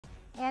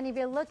And if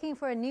you're looking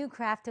for a new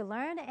craft to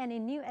learn and a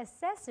new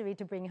accessory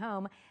to bring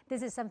home,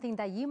 this is something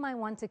that you might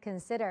want to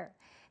consider.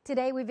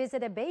 Today, we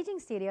visit a Beijing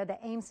studio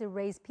that aims to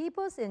raise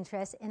people's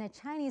interest in a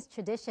Chinese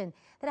tradition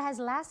that has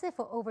lasted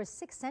for over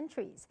 6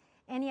 centuries.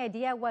 Any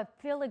idea what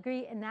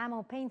filigree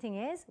enamel painting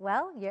is?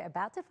 Well, you're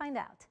about to find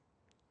out.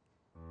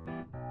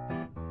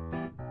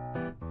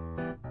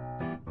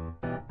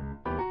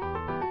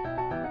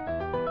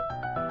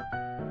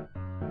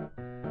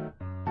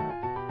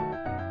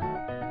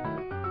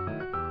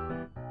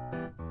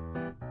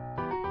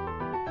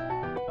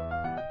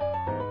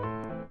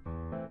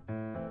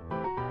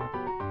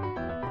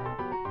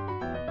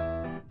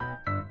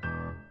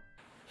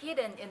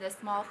 Hidden in the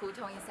small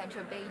hutong in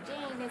central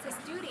Beijing is a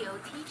studio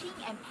teaching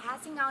and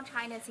passing on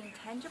China's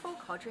intangible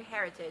cultural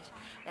heritage.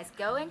 Let's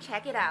go and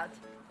check it out.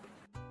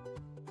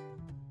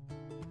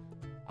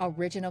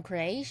 Original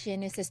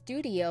Creation is a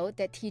studio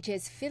that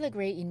teaches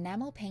filigree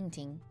enamel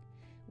painting,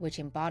 which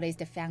embodies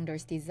the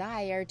founder's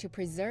desire to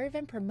preserve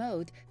and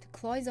promote the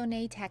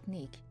cloisonné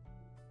technique.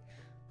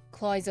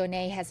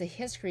 Cloisonné has a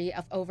history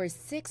of over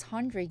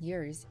 600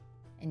 years.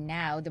 And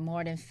now, the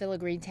modern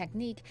filigree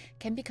technique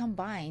can be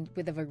combined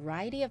with a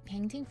variety of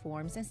painting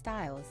forms and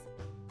styles.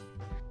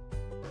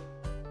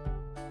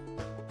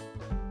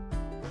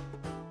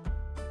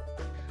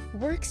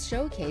 Works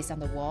showcased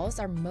on the walls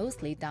are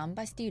mostly done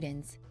by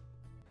students.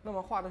 那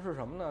么画的是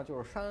什么呢？就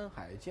是《山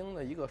海经》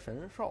的一个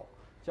神兽，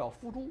叫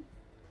夫珠。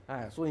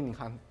所以你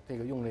看，这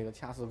个用这个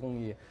掐丝工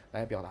艺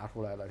来表达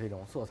出来的这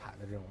种色彩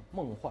的这种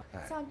梦幻。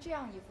像这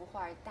样一幅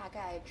画，大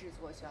概制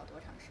作需要多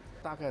长时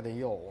间？大概得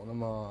有那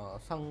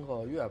么3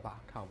个月吧，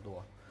差不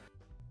多。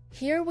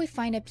Here we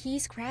find a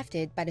piece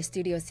crafted by the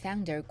studio's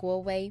founder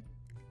Guo Wei.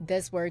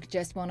 This work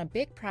just won a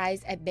big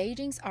prize at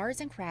Beijing's Arts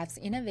and Crafts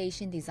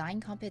Innovation Design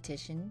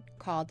Competition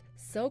called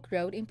Silk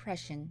Road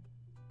Impression.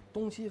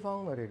 东西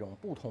方的这种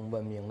不同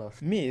文明的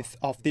Myths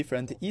of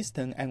different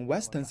Eastern and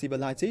Western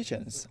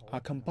civilizations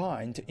are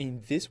combined in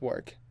this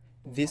work.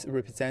 This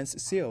represents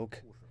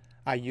silk.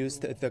 I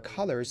used the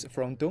colors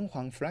from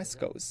Dunhuang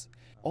frescoes.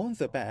 On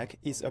the back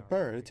is a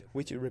bird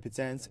which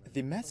represents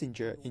the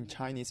messenger in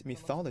Chinese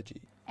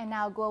mythology. And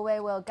now Guo Wei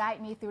will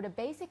guide me through the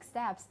basic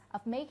steps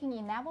of making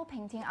enamel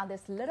painting on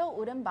this little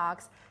wooden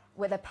box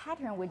with a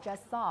pattern we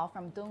just saw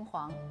from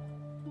Dunhuang.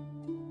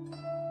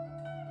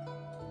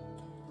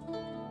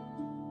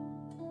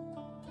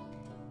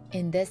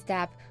 In this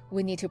step,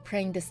 we need to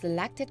print the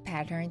selected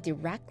pattern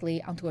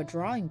directly onto a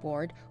drawing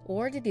board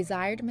or the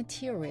desired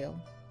material.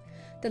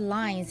 The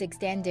lines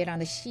extended on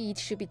the sheet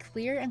should be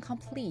clear and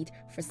complete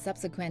for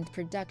subsequent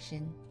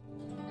production.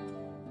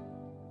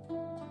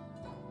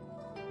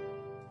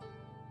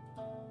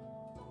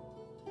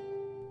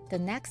 The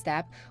next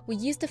step, we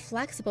use the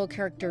flexible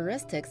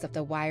characteristics of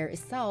the wire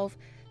itself,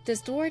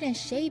 distort and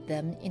shape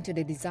them into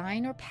the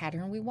design or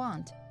pattern we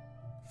want.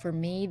 For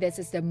me, this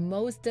is the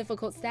most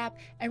difficult step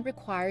and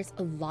requires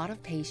a lot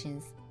of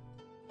patience.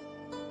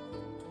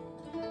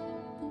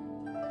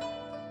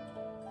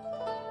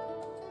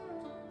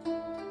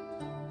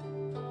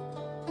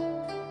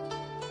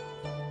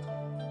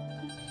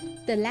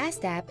 The last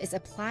step is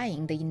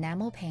applying the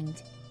enamel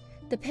paint.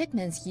 The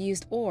pigments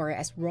used ore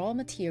as raw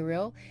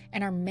material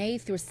and are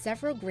made through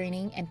several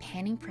graining and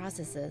panning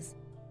processes.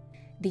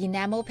 The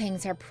enamel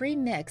paints are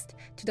pre-mixed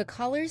to the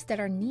colors that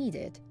are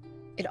needed.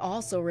 It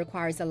also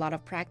requires a lot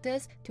of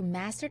practice to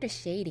master the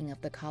shading of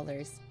the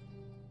colors.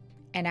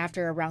 And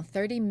after around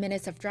 30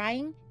 minutes of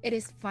drying, it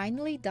is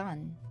finally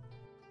done.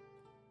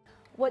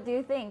 What do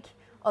you think?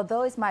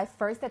 Although it's my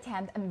first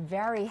attempt, I'm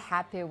very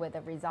happy with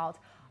the result.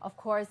 Of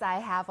course, I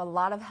have a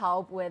lot of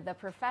help with the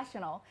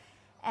professional.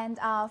 And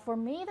for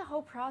me, the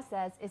whole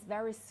process is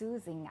very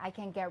soothing. I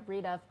can get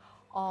rid of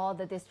all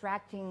the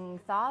distracting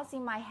thoughts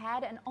in my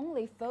head and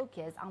only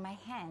focus on my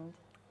hand.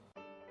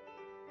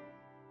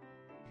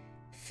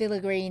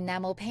 Filigree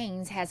enamel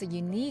paints has a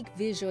unique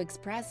visual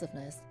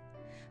expressiveness.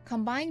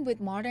 Combined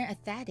with modern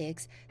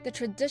aesthetics, the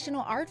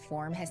traditional art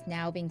form has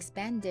now been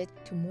expanded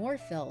to more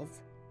fields.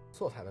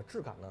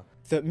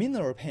 The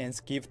mineral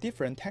paints give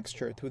different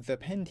texture to the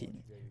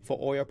painting. For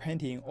oil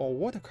painting or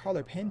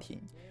watercolor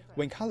painting,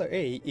 when color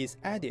A is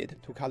added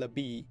to color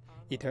B,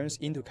 it turns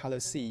into color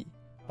C.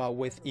 But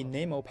with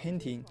enamel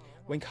painting,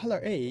 when color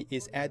A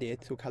is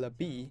added to color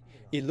B,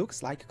 it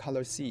looks like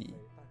color C.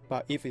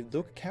 But if you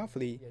look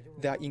carefully,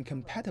 they are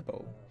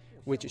incompatible,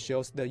 which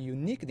shows the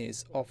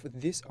uniqueness of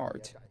this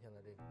art.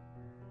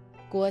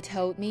 Guo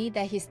told me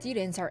that his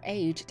students are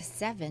aged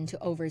 7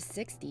 to over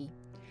 60.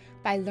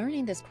 By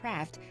learning this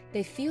craft,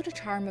 they feel the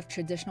charm of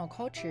traditional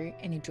culture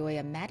and enjoy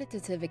a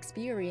meditative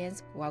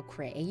experience while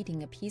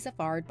creating a piece of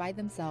art by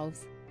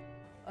themselves.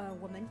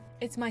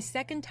 It's my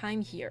second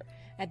time here.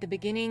 At the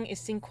beginning, it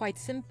seemed quite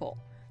simple,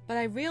 but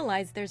I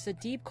realized there's a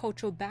deep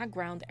cultural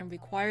background and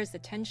requires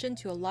attention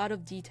to a lot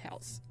of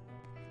details.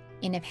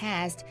 In the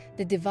past,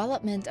 the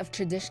development of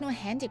traditional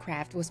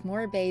handicraft was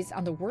more based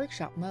on the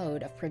workshop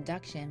mode of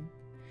production.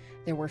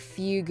 There were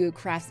few good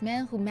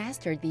craftsmen who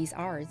mastered these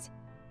arts.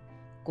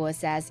 Guo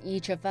says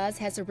each of us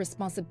has a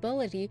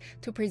responsibility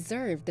to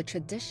preserve the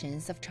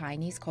traditions of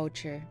Chinese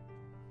culture.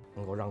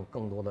 能够让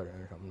更多的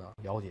人什么呢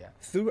了解。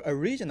Through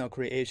original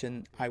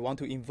creation, I want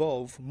to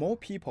involve more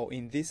people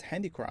in this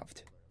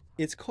handicraft.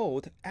 It's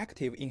called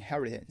active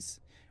inheritance,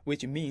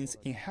 which means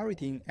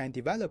inheriting and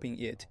developing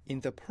it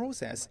in the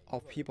process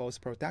of people's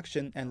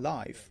production and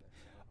life.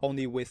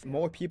 Only with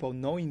more people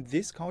knowing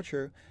this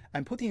culture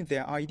and putting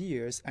their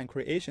ideas and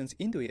creations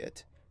into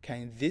it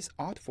can this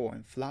art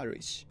form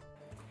flourish.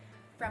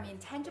 From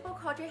intangible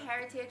cultural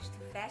heritage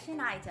to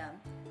fashion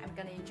item, I'm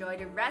gonna enjoy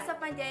the rest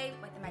of my day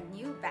with my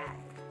new bag.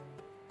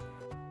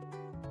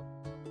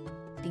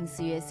 丁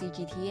思悦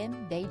CGTN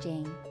北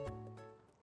京。